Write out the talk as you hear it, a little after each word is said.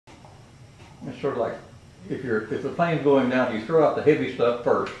It's sort of like if the plane's going down, you throw out the heavy stuff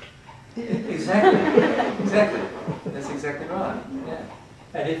first. Exactly, exactly. That's exactly right. Yeah,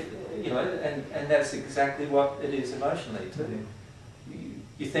 and if and that's exactly what it is emotionally too.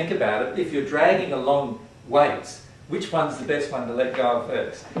 You think about it. If you're dragging along weights, which one's the best one to let go of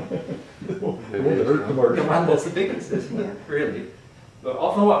first? The one that's the biggest, isn't it? Really. But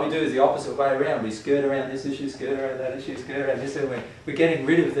often what we do is the opposite way around. We skirt around this issue, skirt around that issue, skirt around this, and we're getting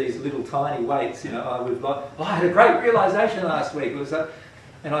rid of these little tiny weights. I had a great realisation last week. It was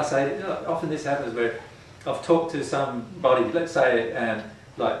and I say, often this happens where I've talked to somebody, let's say,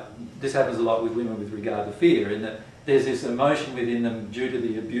 like this happens a lot with women with regard to fear, in that there's this emotion within them due to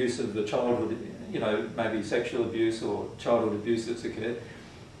the abuse of the childhood, maybe sexual abuse or childhood abuse that's occurred.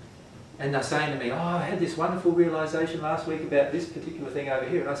 And they're saying to me, I had this wonderful realisation last week about this particular thing over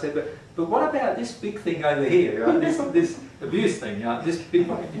here. And I said, but what about this big thing over here, right? this abuse thing, this big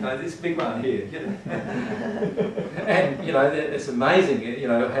one, this big one here. And, it's amazing,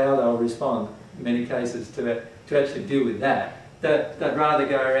 how they'll respond in many cases to actually deal with that. They'd rather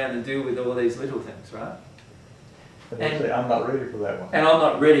go around and deal with all these little things, right? And say, I'm not ready for that one. And I'm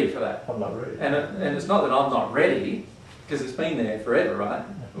not ready for that. I'm not ready. And it's not that I'm not ready, because it's been there forever, right?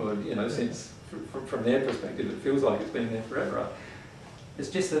 Or, since, from their perspective, it feels like it's been there forever, right? It's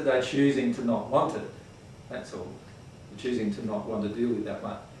just that they're choosing to not want it. That's all. They're choosing to not want to deal with that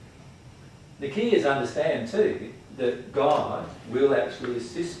one. The key is understand, too, that God will actually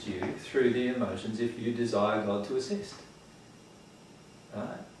assist you through the emotions if you desire God to assist.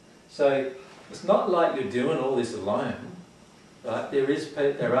 Right? So, it's not like you're doing all this alone. Right?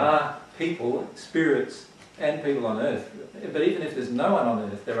 There are people, spirits, and people on earth. But even if there's no one on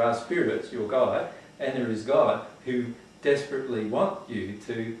earth, there are spirits, your guide, and there is God who desperately want you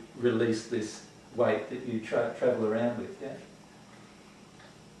to release this weight that you travel around with. Yeah?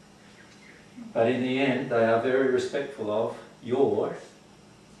 But in the end, they are very respectful of your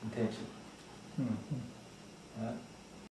intention. Mm-hmm. Right?